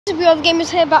We are the gamers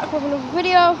here, back with another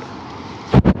video.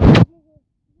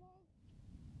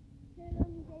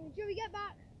 Should we get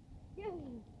back? Yeah.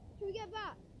 Should we get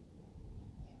back?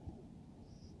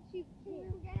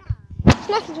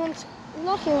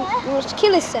 Nothing wants to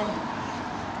kill us then.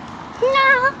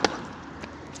 No.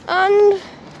 And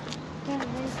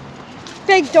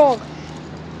big dog.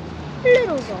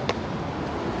 Little dog.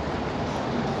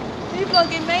 Are you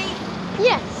vlogging, mate?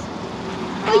 Yes.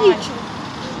 For YouTube.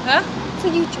 Huh? For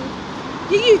YouTube.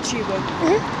 You're YouTuber?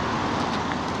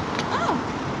 Oh.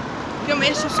 You want me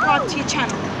to subscribe to your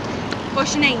channel?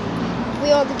 What's your name?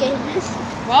 We are the gamers.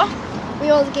 What? We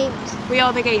are the gamers. We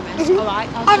are the gamers. Alright.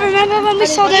 I remember when we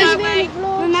saw those.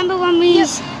 Remember when we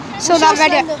saw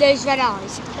that those red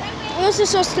eyes? We also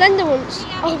saw Slender once.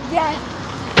 Oh yeah.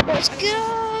 Let's go.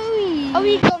 Are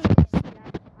we going?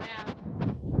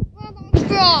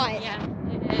 Right. Yeah,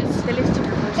 it is. The lift to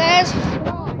There's.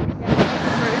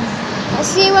 Let's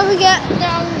see when we get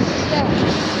down there.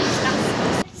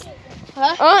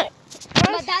 Huh? Alright.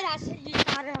 My dad has to use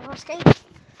that on our skate.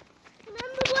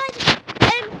 Remember when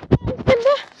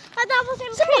my dad was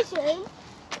in prison?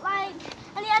 Like,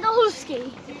 and he had a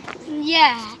husky?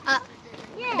 Yeah.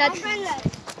 Yeah, That's-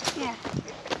 yeah.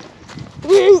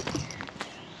 We're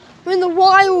in the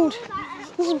wild.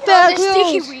 This is Bear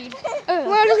Grylls. weed.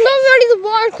 Well, it's not really the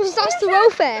wild because that's the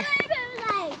welfare.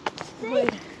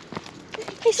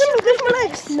 Hey, someone good for my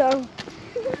legs. No.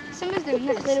 Someone's doing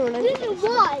this. They don't I don't know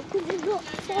why, because it's got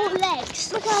 4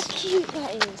 legs. Look how cute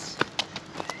that is.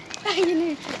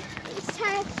 It's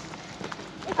tags.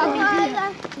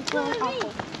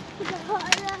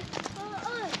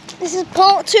 This is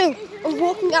part 2 of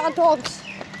walking our dogs.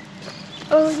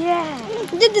 Oh yeah.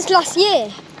 We did this last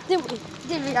year, didn't we?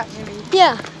 Did we actually?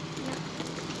 Yeah.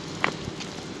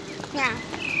 Yeah.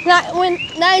 That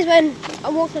is when I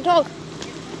walked the dog.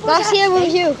 Last year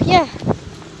with you, yeah.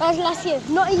 That was last year,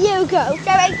 not a year ago. It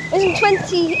was in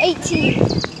 2018.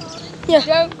 Yeah.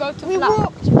 Don't go to We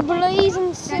walked Blaze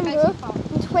and Simba in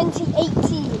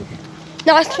 2018.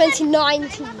 Now it's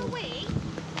 2019.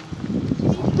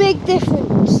 Big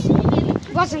difference.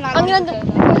 Wasn't that I'm going to end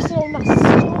up wasting all my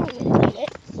stories in a minute.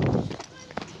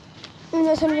 Even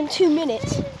though it's only been 2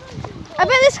 minutes. I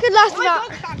bet this could last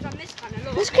about...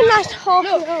 This could last half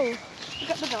an hour.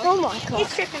 Oh my god.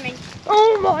 He's tripping me.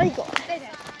 Oh my god.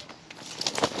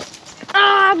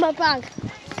 Ah, my bag.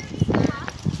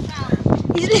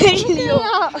 He's literally Look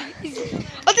up. at that.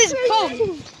 Oh, there's a pug.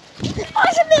 Oh,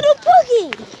 it's a little puggy.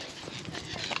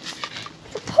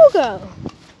 It's a puggo.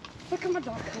 Look at my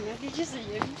dog, Connor. Did you see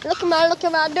him? Look at my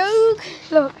dog.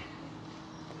 Look.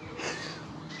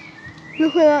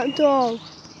 Look at that dog.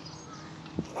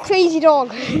 Crazy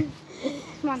dog.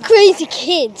 Man, Crazy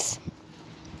kids.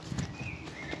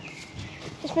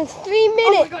 It's been 3 oh my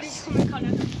minutes. god, he's coming,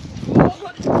 Connor.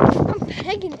 I'm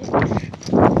pegging it.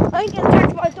 I ain't getting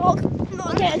attacked by a dog.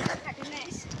 Not again.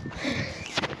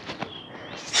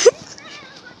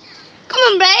 Come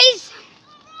on, Blaze.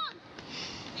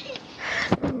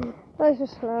 That's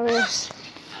just hilarious.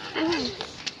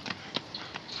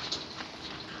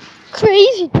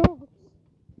 Crazy dog.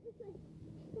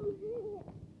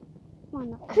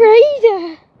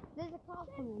 Crazy. There's a car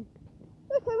coming.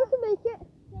 Okay, we can make it.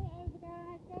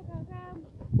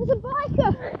 There's a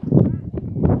biker.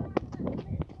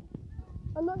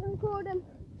 I'm not going to record him.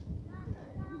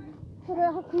 I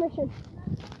don't have permission.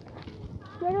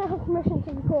 I don't have permission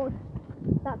to record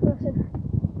that person.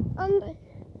 And if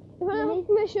I don't have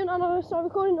permission and I start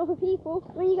recording other people,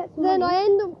 When you get some then money. I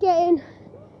end up getting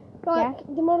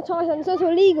demonetised and it's also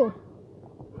illegal.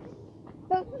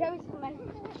 Look, Joey's coming.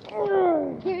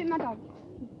 Give it my dog.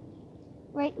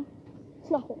 Wait.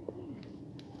 Snap it.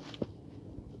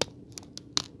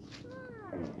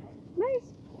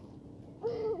 Nice.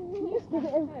 Just give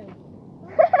it him.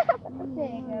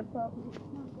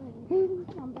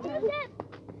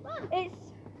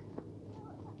 It's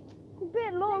a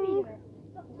bit long.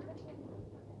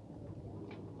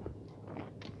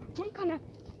 One Connor.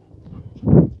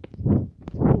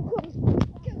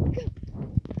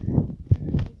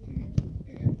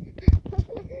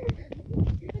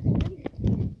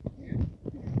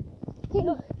 Okay,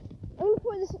 look.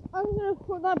 I'm gonna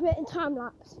put that bit in time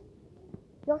lapse.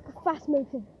 Like a fast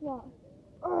motion. What?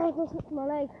 Oh, I got to my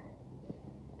leg.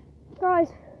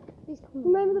 Guys,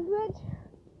 remember the bridge?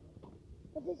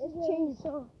 But this It's is changed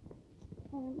so.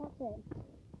 what's it?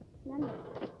 Remember?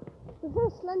 The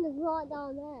first Slender's right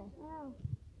down there. Oh.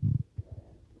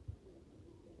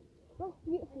 That's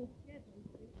beautiful.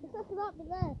 Except for that bit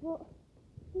there, but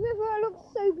the river looks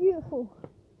so beautiful.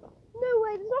 No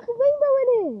way, there's like a rainbow in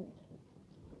it.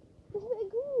 There's a bit of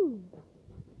green.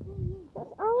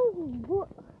 That's algae, but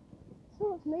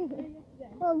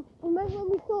Remember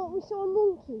when we thought we saw a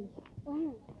monkey?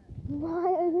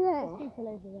 Right over there. People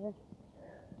over there.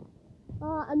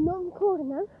 I'm not recording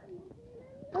them.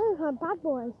 Oh, kind of bad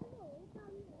boys.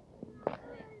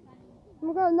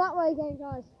 We're going that way again,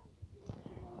 guys.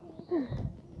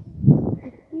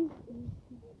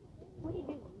 What are you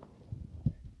doing?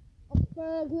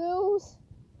 Girls.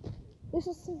 This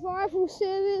is Survival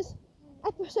Series,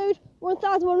 episode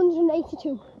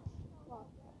 1182.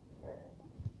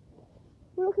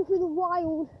 We're looking through the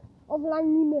wild of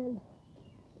Langley Mill.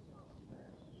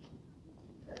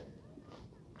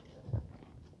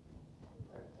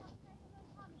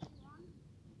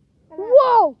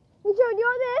 Whoa! Hey Joe, do you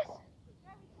like this?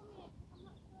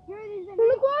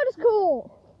 Look what I just caught!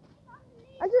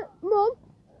 Mum,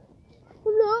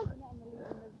 look!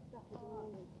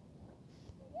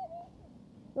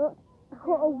 Look, I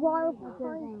caught a wild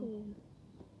python.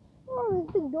 Oh, there's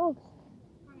big dogs.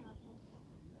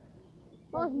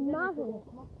 Oh, it's marvelous.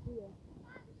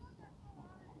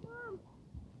 Mum,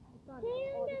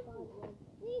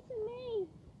 these are me.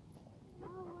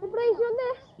 The blaze on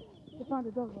this. You found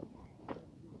a dog.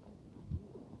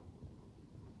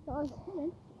 Guys,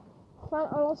 found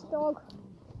a lost dog.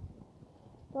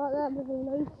 Right there with a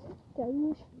nice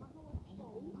stage.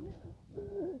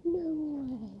 No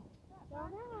way.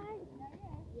 Alright.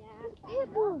 Yeah.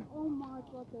 Pitbull. Oh my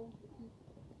god.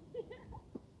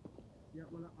 Yeah,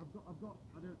 well, I've got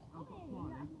Smiley,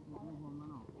 but no one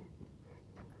ran off.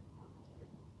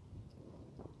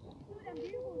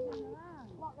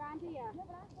 What, round here?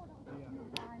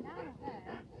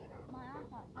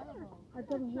 I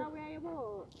don't know. Where you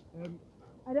walk?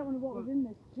 I don't want to walk within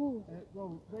this pool.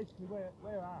 Well, basically,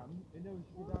 where I am, it knows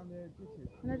you go down the ditches.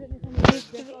 And I don't know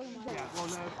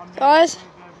if I'm I'm Guys.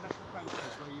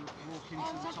 where you walk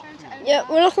into the top two. Yeah,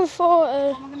 we're looking for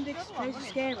I'm going to do this place is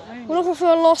scary at the moment. we're looking for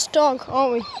a lost dog,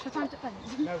 aren't we? What time to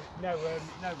fence? No, I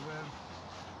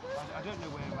don't know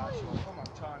where I'm actually from. I'm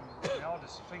trying the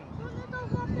hardest thing.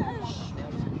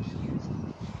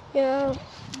 Yeah.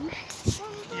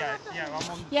 Yeah, I'm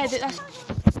on the Yeah, top that's...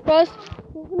 Guys,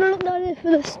 we're gonna look down there for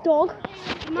this dog.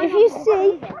 If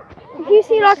you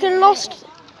see like a lost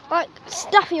like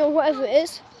staffy or whatever it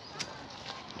is,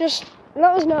 just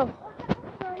let us know.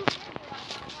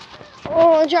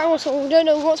 Or a Jack Russell, we don't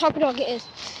know what type of dog it is.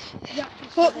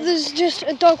 But there's just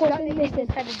a dog what's missing.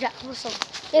 Jack Russell.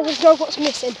 Yeah, there's a dog what's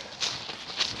missing.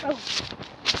 Oh.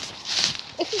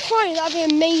 If you find it, that'd be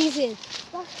amazing.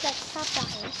 That's that tap that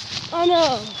is. I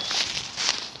know.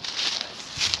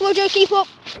 Come on, Joe, keep up.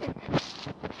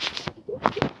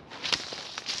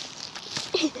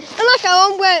 I like how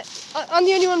I'm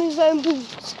the only one who's wearing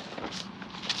boots.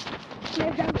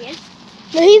 No, Joey is.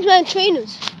 No, he's wearing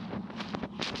trainers.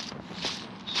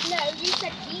 No, you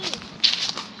said jeans.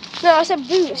 No, I said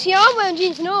boots. Yeah, I'm wearing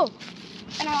jeans, no.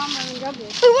 And I'm wearing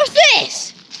joggers. Hey, what's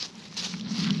this?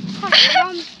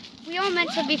 We all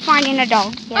meant to be finding a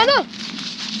dog. Yeah. I know.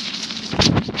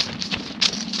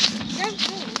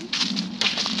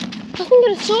 I think I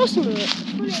saw some of it.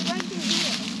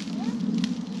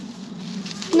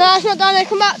 No, it's not down there.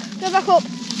 Come back. Go back up.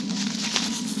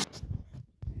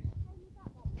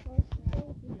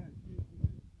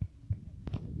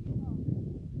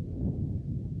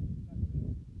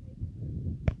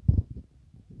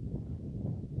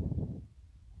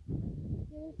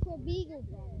 For a beagle.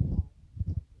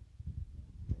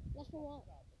 That's for what?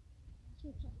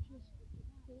 Two captures.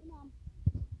 Come on.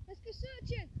 Let's go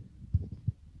searching.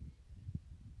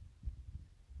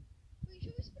 Wait,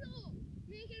 should we split up?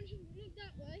 Me and Ken should look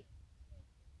that way.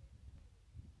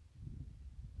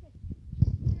 Okay.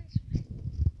 That's right.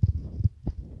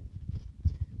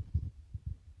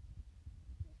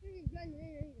 It's going to be blended in,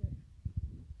 ain't it?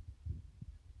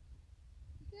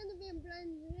 It's going to be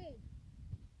blended in.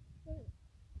 Wait.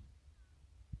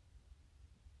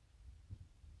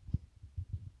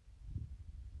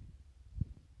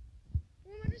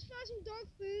 Mum, I just found some dog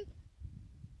food.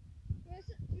 Mum,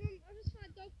 I just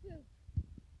found dog food.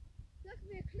 That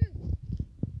could be a clue.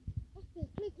 That could be a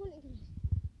clue, couldn't it, guys?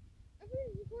 I've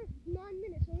been recording for 9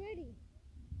 minutes already.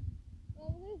 Oh,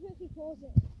 we're going to quickly pause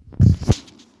it.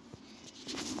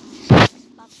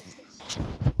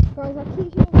 Guys, I'll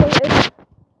keep you updated.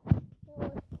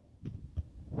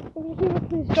 We're going to keep looking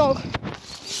for this dog.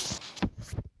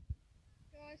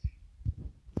 Guys,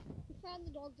 we found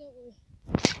the dog, don't we?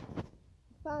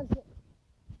 Found it.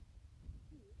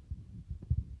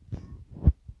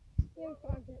 Yeah, we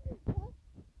found it.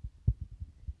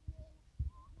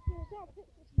 No, it's not a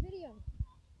picture, it's a video.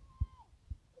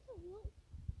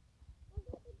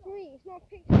 Wait, it's not a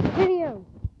picture, it's a video.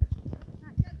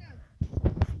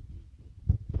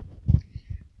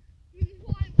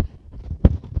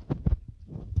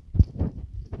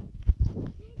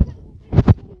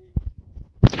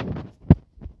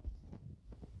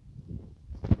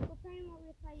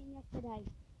 yesterday.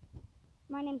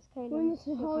 My name's Caleb. We're in the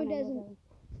Sahara Desert.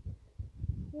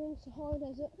 We're in the Sahara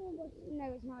Desert.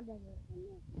 No, it's not a desert.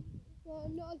 Well,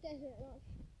 not a desert.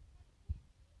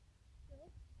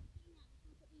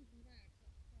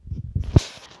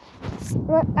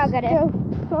 Right, I'll get it.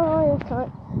 Fly a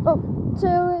kite. Oh,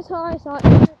 till it's high side.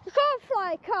 You can't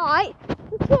fly a kite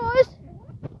because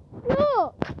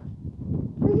look,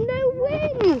 there's no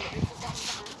wind.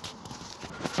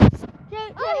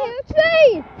 I hear a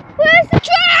train. Where's the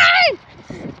train?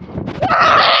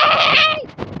 Train!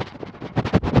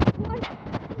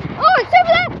 Oh, it's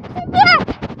over there! It's over there!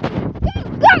 Go!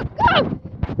 Go! Go!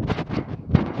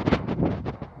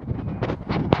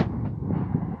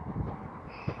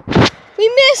 We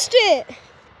missed it!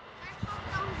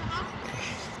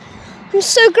 I'm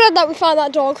so glad that we found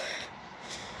that dog.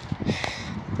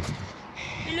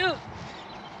 Hello.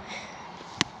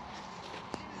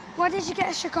 Why did you get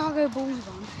a Chicago Bulls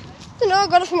on? I don't know, I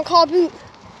got it from a car boot.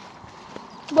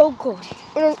 Oh god.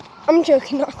 I'm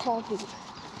joking, not a car boot.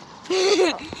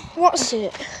 What's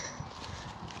it?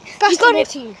 You Basketball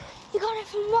team. You got it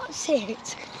from what's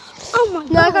it? Oh my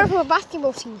god. No, I got it from a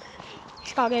basketball team.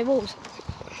 Chicago Bulls.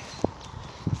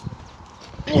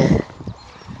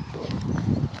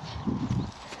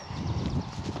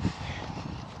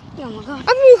 Oh my god. I've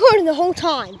been recording the whole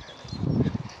time.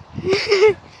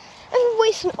 I've been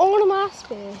wasting all of my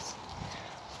space.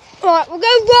 Right, we'll go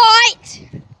right.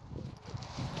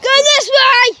 Go this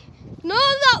way.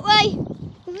 Not that way.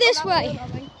 This way.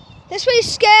 This way is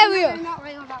scarier. No, not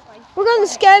right or that way. We're going the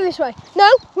scariest way. No,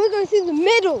 we're going through the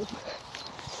middle.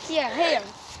 Yeah, here.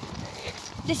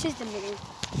 This is the middle.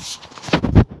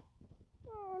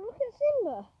 Oh, look at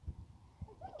Simba.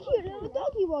 Cute little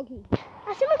doggy woggy.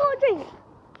 I think we're going to drink.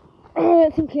 I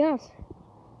don't think he has.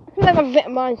 I feel like I've a bit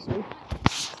of mine soon.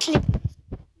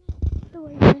 The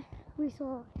way we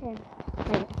saw him.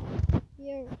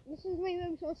 Yeah, this is the way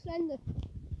we saw Slender.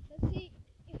 Let's see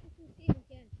if we can see him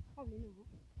again. Probably not.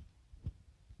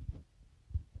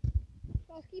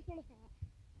 Let's keep on looking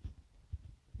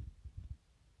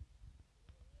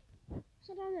at.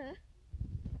 So down there?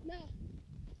 No.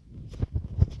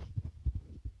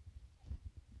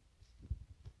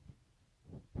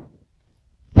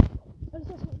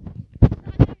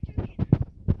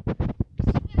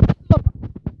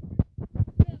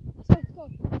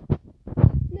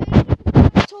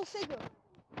 Figure.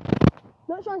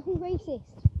 Not trying to be racist.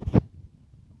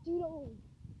 Do not worry.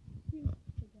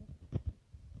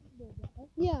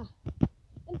 Yeah.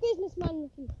 A businessman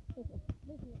looking figure.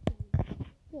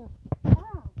 Yeah.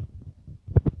 Ah.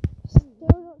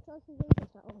 Still not trying to be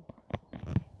racist at all.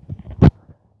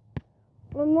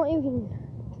 I'm not even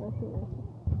trying to be racist.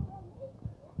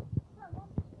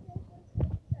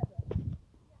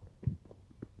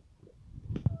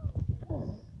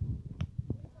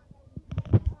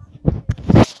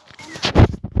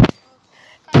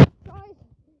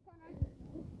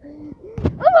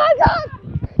 Oh my god!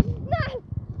 No!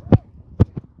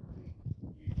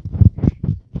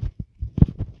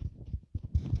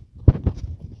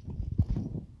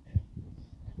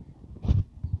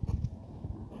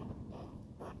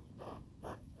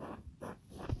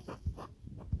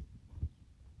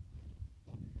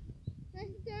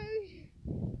 Let's go.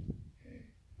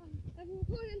 I've been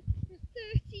recording for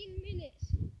 13 minutes.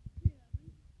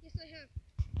 Yes, I have.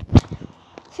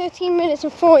 13 minutes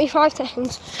and 45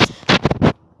 seconds.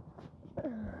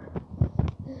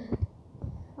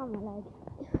 On my leg.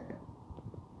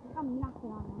 I'm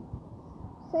knackered on now.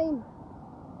 Same.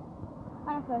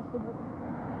 I'm thirsty, but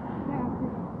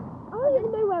I don't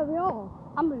even know where we are.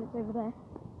 ambulance over there.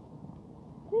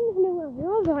 I don't even know where we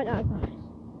are right now, guys.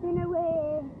 Do you know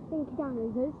where Dinky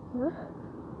Downers is? Huh?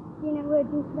 Do you know where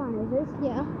Dinky Downers is?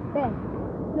 Yeah. There.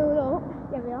 No, we're not.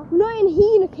 Yeah, we are. We're not in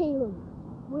Hina, Caleb.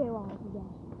 Where are we then?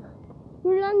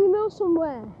 We're in Langley Mill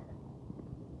somewhere.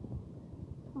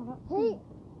 Oh, that's Hey.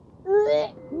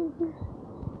 Hey.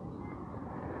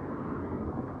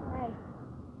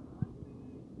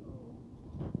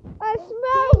 I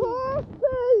smell horse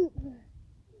poop.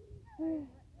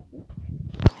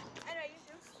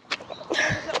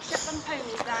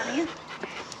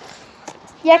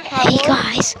 Yeah, Hey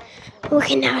guys, we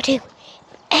can now do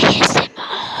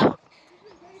ASMR.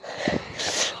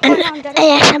 And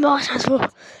ASMR stands for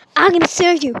I'm going to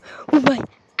serve you with my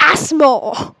asthma.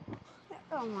 Oh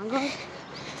my god.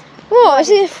 What? Is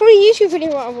it a free YouTube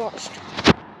video what I watched?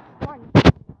 One.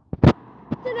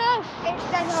 don't know. It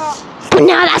says hot. No,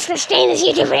 that's going to stay in this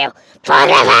YouTube video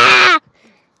forever.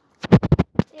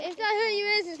 If that hurt your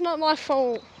ears, it's not my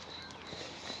fault.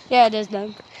 Yeah, it is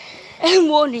then.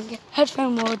 Warning.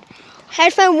 Headphone warning.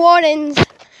 Headphone warnings.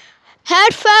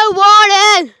 Headphone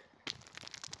warning.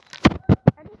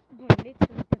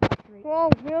 Whoa,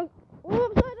 upside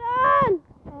down!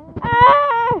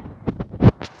 Ah!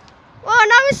 Oh,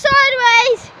 now it's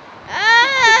sideways!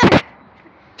 Ah!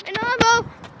 Normal!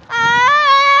 Ah!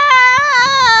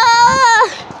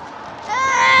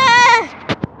 Ah!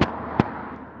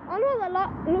 I know that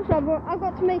looks like, but I've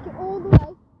got to make it all the way.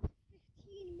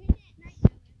 15 minutes.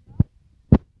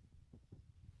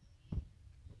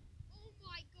 Oh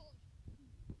my god!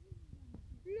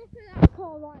 Look at that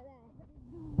car right there.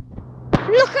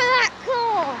 Look at that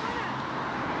car!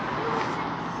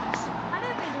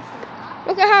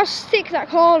 Look at how thick that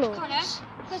car looks.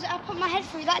 Because I put my head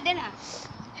through that, didn't I?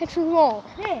 Head through the wall.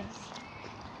 Yes.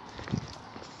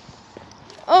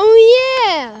 Oh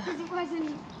yeah! Because it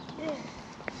wasn't.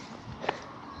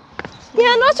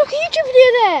 Yeah, and I took a YouTube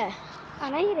video there. I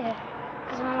know you did.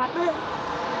 Because I'm like, look.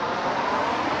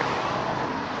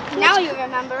 Now you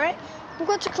remember it. We've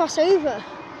got to cross over.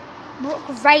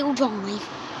 What rail drive?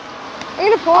 I'm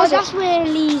gonna pause it. That's where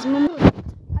Lee's mum. I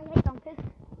hate donkeys.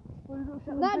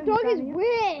 That dog is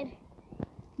weird.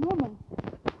 Normal.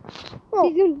 Well,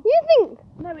 you think?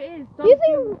 No, it is. You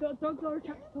think Dogs are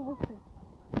attracted to horses.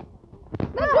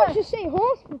 that dog should say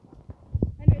horse?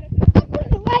 Anyway, Put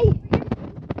it away.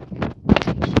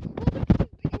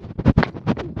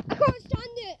 I can't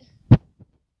stand it. I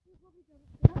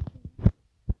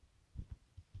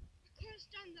can't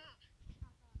stand that.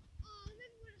 Oh, I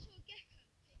remember when I saw a gecko.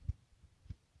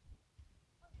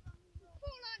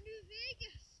 Fallout New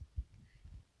Vegas.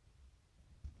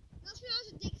 That's when I was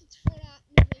addicted to Fallout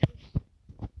New Vegas.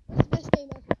 That's the best game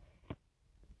ever.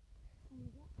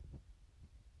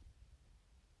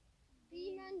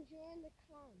 B-Man join the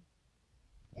clan.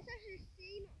 It's actually C,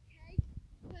 not K.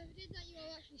 Whoever did that, you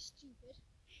are actually stupid.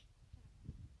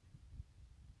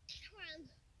 Clan.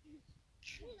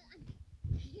 Clan.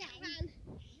 Clan.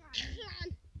 Clan.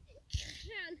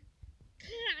 Clan.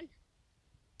 Clan.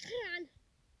 Clan.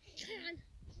 Clan.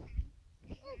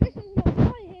 Oh, this one's not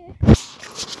right here.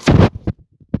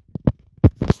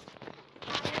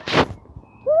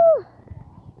 Woo!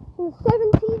 In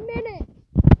 17 minutes.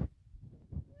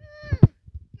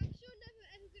 I'm sure never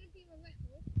ever going to beat my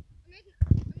record. I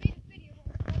made a video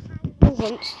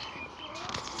once.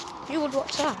 You would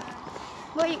watch that.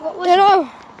 Wait, what was I it? know.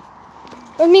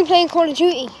 With me playing Call of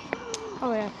Duty.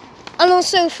 Oh yeah. And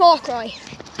also Far Cry.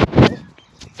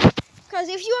 Because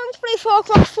if you want to play Far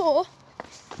Cry 4,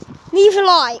 leave a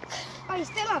like. Oh, you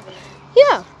still have it?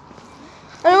 Yeah.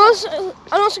 And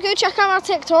also go check out our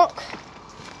TikTok.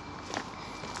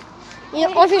 You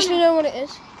obviously know what it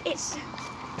is. It's.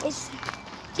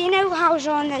 Do you know how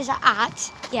Jean there's an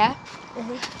at? Yeah.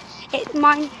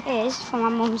 Mine is from my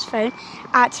mum's phone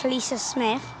at Lisa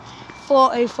Smith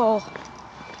 404.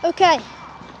 Okay.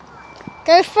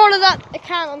 Go follow that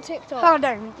account on TikTok. Hold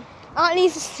on. At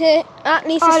Lisa Smith.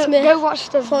 Go watch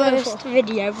the 404. first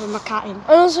video with my cat in. And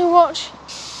also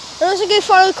go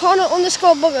follow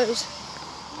Connor_Buggos.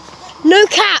 No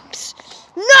caps!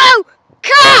 No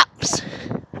caps!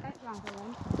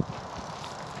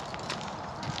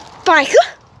 Biker?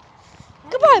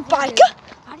 Goodbye, biker.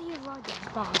 How do you ride those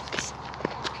bikes?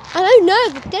 I don't know,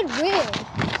 they're dead weird.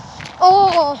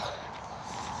 Oh.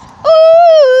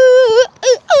 Ooh,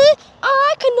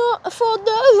 I cannot afford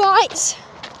the rights.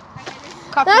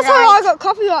 That's how I got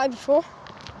copyrighted before.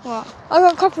 What? I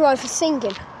got copyrighted for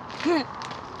singing. Can't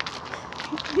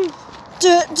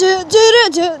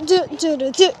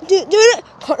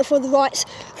afford the rights.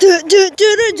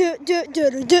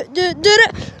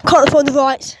 Can't afford the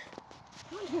rights.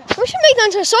 We should make that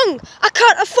into a song. I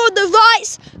can't afford the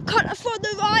rights. Can't afford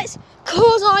the rights.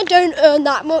 Cause I don't earn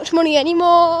that much money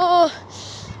anymore.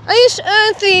 I used to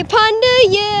earn £3 a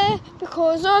year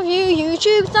because of you,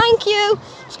 YouTube. Thank you.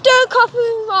 Don't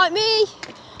copyright me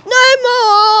no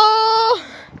more.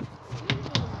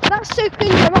 That's so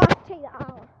cringy. I might have to take that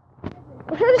out.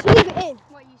 Or should I just leave it in?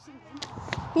 What are you singing?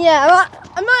 Yeah,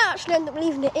 I might actually end up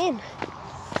leaving it in.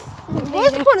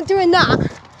 What's the point of doing that?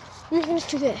 We can just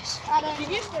do this.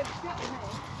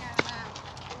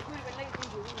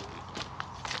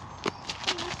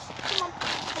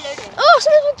 Oh,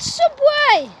 someone's with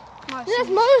Subway! There's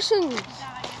Morrison's.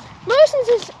 Morrison's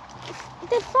is...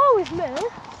 They're far with me.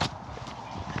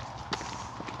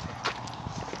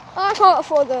 I can't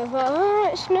afford the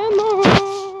rights no more. Hey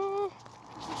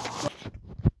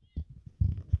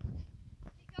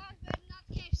guys, we're at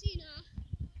KFC now.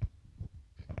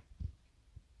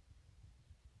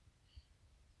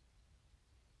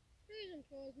 Please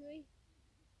encourage me.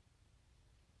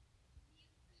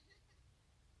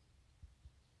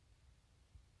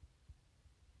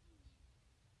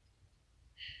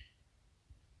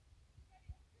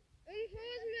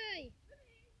 Encourage me!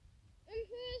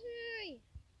 Encourage me!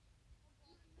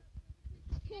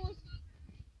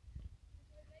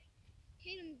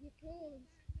 Pause.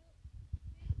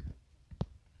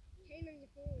 Caleb, you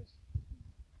pause.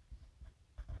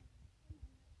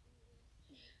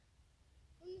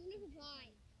 Oh, there's another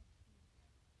fly.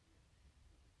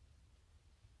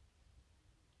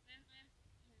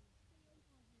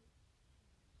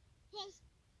 Pause.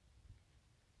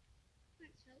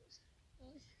 Thanks, folks.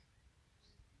 Pause.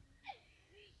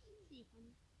 See,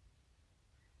 fun.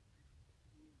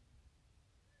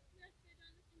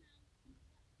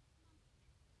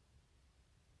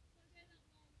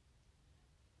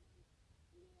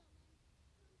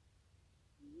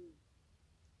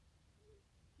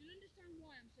 You'll understand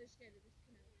why I'm so scared of this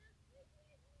canal.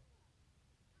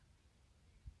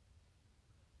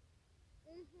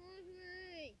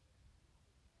 Hungry.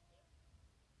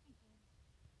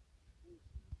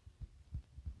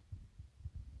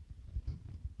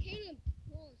 Caleb,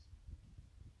 pause.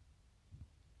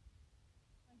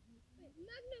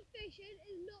 Magnet fishing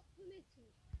is not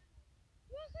permitted.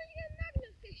 Why can't you get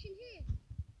magnet fishing here?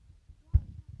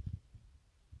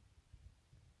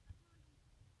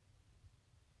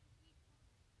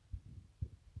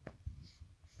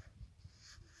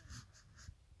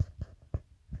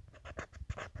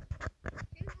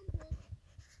 Caleb, on pause.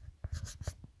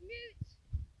 Mute.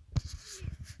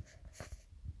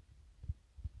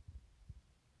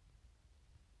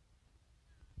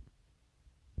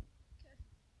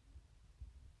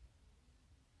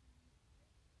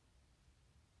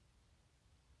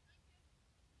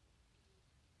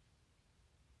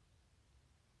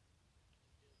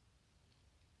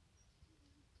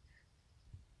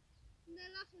 And the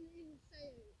last one didn't even say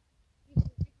it. You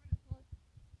can pause.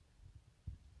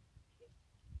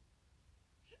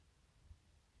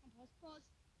 Pause.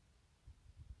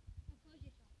 Pause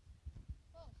yourself.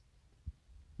 Pause.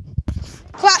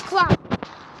 Quack, quack.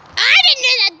 I didn't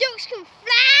know that ducks can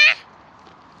fly!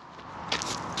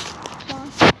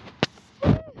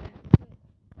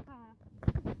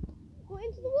 What,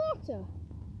 into the water?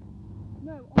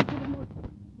 No, onto the mud.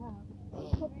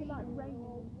 Up to like rain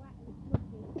or wet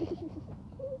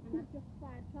and I just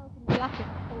fired myself in the back of the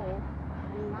hole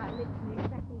and like literally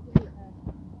seconds later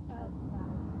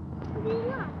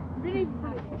really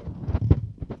bad.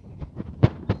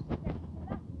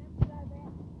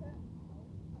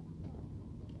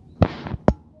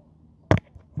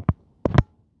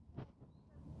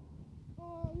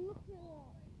 Oh, look at that.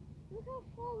 Look how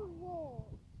far we walk.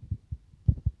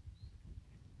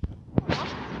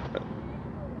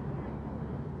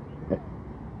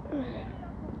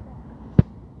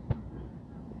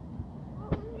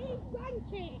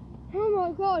 Oh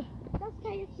my god. That's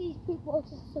KFC's people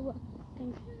just so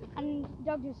and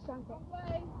dog just drank it.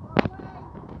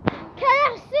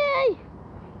 KFC!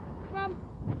 From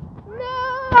No!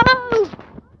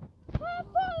 How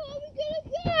far are we gonna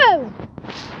go?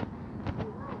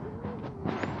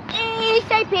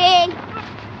 escaping.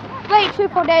 Wait, 2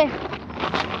 for day.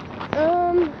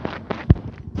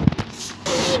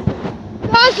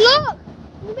 Guys, look!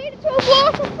 We made it to a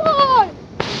waterfall!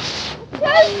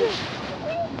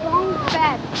 Wrong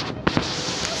bed.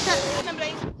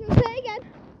 Say again.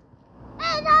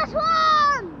 Hey, that's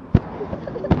one!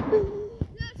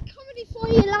 That's comedy for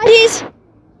you, ladies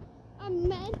and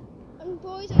men and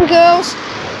boys and girls.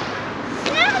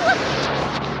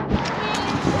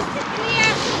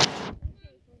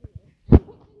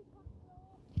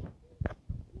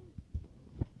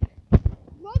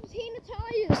 Rob's Hina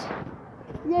tyres.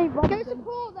 Yeah, Go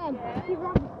support them.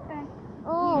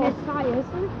 Oh. His tires.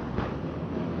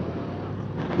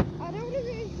 I don't want to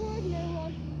record no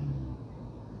one.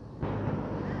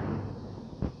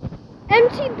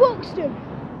 Empty Buxton.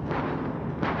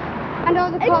 And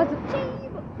all the cars. Empty.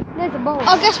 There's a bowl.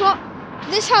 Oh, guess what?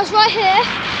 This house right here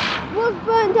was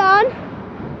burnt down,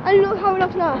 and look how it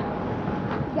looks now.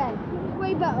 Again, it's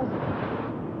way better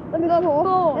than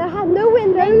before. It had no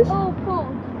windows. Oh, 4,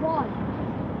 1.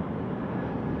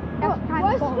 That's kind Why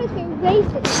of is bold. this place getting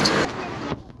racist?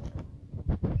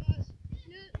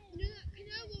 You know that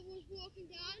canal that was walking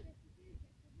down?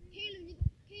 Caleb,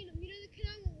 you know the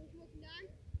canal that was walking down?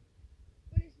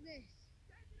 What is this?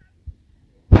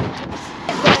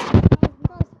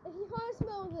 Guys, if you can't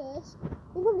smell this,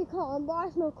 you probably can't, but I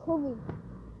smell curry.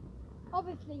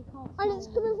 Obviously, you can't. And it's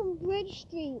coming from Bridge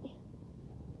Street.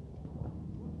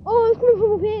 Oh, it's coming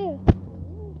from up here.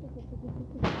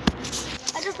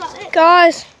 I just like it.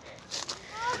 Guys,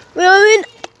 we're at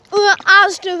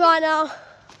Asda right now.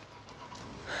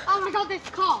 Oh my god, this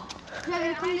car. No,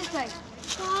 they're coming this way.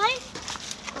 Why?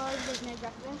 Because there's no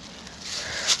grappling.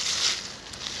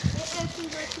 It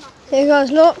opens automatically. Here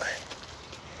guys, look.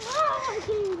 Oh,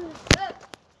 Jesus.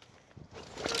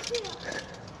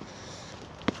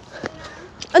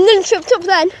 And nearly tripped up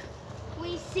then.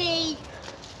 We see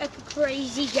a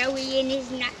crazy Joey in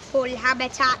his natural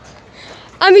habitat.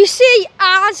 And we see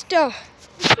Asda.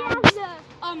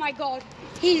 Oh my god,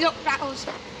 he looked at us.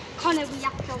 Connor, we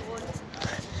have to run.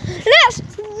 Let's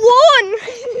one.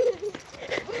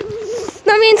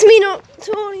 That means me not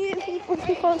to all you people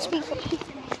who can't speak.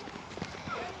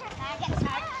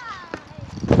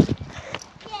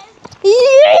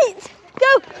 Yeet!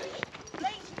 Go!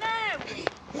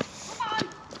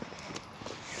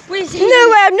 We see No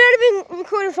way, I've never been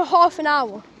recording for half an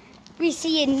hour. We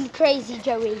see in crazy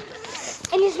Joey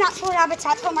in his natural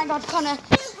habitat. Oh my god, Connor.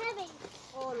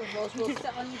 All of us will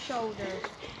sit on your shoulders.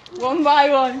 One by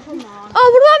one. Come on. Oh,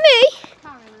 what about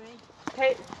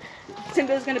me? Okay.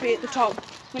 Timber's going to be at the top.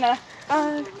 Well,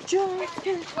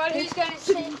 who's going to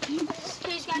sing?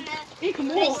 Who's going to... You can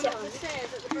walk up the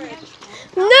stairs at the bridge.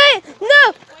 No!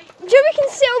 Joey can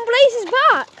sit on Blaze's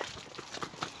back.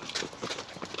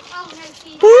 Oh no,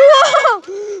 she's...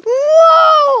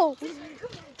 Whoa!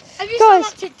 Have you Guys,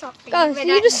 seen that TikTok thing? Guys, with can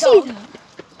you that just see dog? that?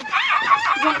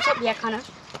 Jumps up here, Connor.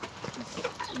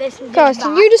 This is Guys, his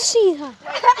can back. you just see that?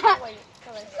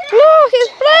 Look,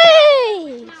 it's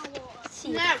Blaze!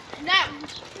 No.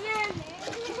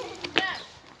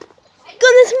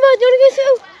 God, there's mud. Do you want to go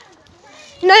through?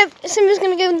 No, Simba's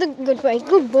going to go the good way.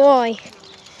 Good boy.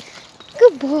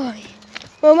 Good boy.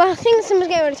 Well, I think Simba's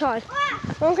getting really tired.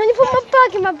 Well, can you put my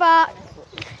bag in my back?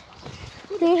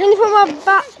 Can you put my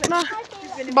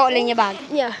back? Bottle in your bag.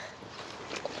 Yeah.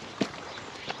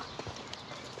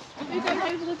 Are you going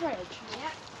over the bridge?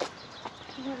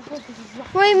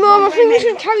 Wait, Mum, I think we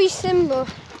should carry Simba.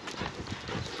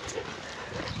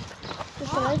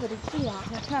 Just all over, did you see that?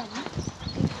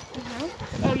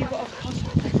 Oh, you've got a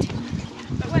contact.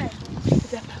 But where?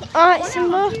 Alright,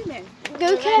 Simba.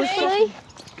 Go carefully.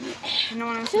 No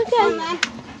one else. It's okay.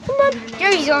 Come on.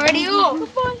 Joey's already up.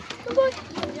 Good boy. Good boy.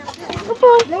 Good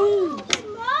boy.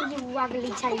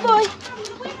 Waggly tail. Good boy.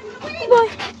 Good boy.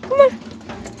 Come on.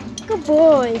 Good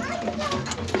boy.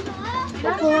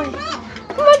 Good boy.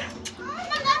 Come on.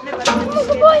 Come on,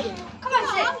 good boy. Come on,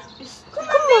 sit. Come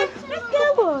on.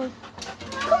 Good boy.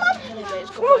 Come on.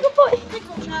 Come on, good boy.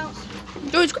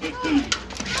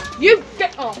 You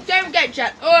get off. Don't get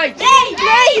jet. Oi.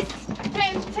 Blaze!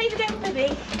 Take the damn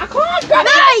baby. I can't grab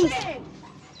Blaze! it.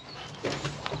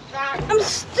 I'm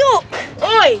stuck.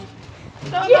 Oi.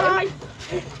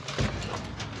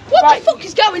 What the fuck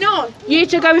is going on? You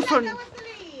two go in front.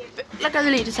 Let go the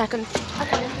lead a second.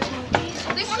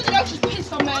 This one else just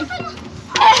pissed on me.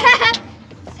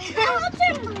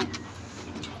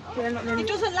 He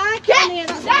doesn't like it.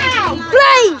 Get down!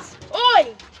 Blaze!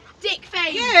 Oi! Dick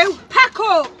face! You! Pack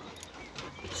up!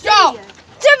 Stop!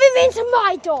 Don't be mean to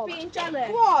my dog. Being jealous.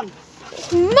 Go on.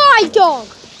 It's my dog.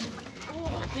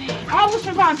 I will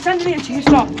survive. I'm sending it until you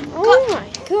stop. Oh my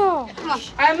god.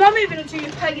 I am not moving until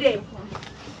you plug it in.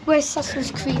 We're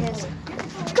Assassin's Creeders.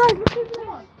 Guys,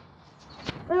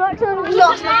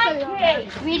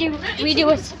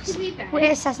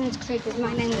 We're Assassin's Creeders.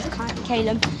 My name is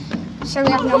Caleb. So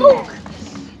we have no more.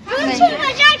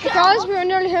 guys, we're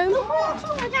nearly home.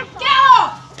 Get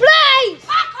off! Blaze!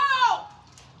 Back off!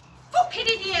 Fucking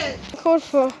idiot! Record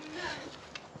for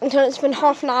until it's been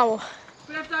half an hour.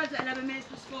 We left ours at 11 minutes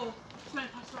past 4. It's 20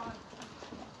 past 5.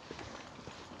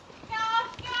 Get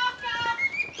off! Get off! Get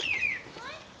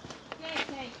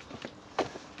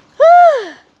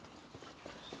off!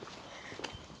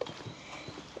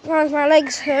 Guys, my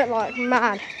legs hurt like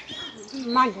mad.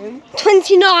 Manu.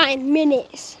 29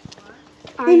 minutes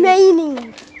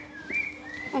remaining.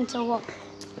 Until what?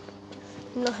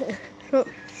 No.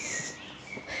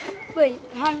 Wait,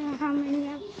 how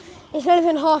many? It's only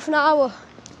been half an hour.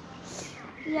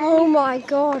 Yeah, Oh my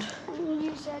god.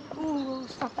 you said we'll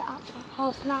stop it at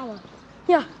half an hour.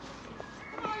 Yeah.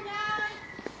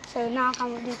 So now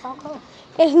can we do parkour?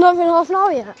 It's not been half an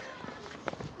hour yet.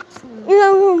 You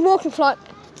know, we've been walking for like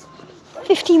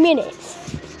 50 minutes.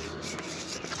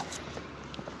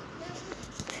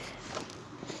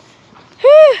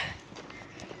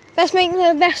 Let's make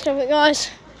the best of it,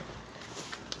 guys.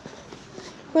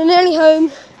 We're nearly home.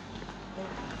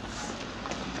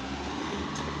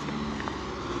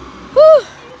 Whew.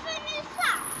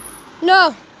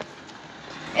 No.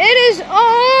 It is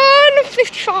on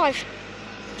 55.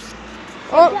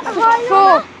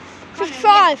 Oh, 54,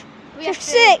 55,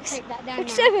 56,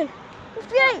 57,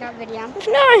 58, That video.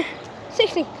 59,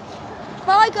 60.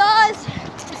 Bye, guys.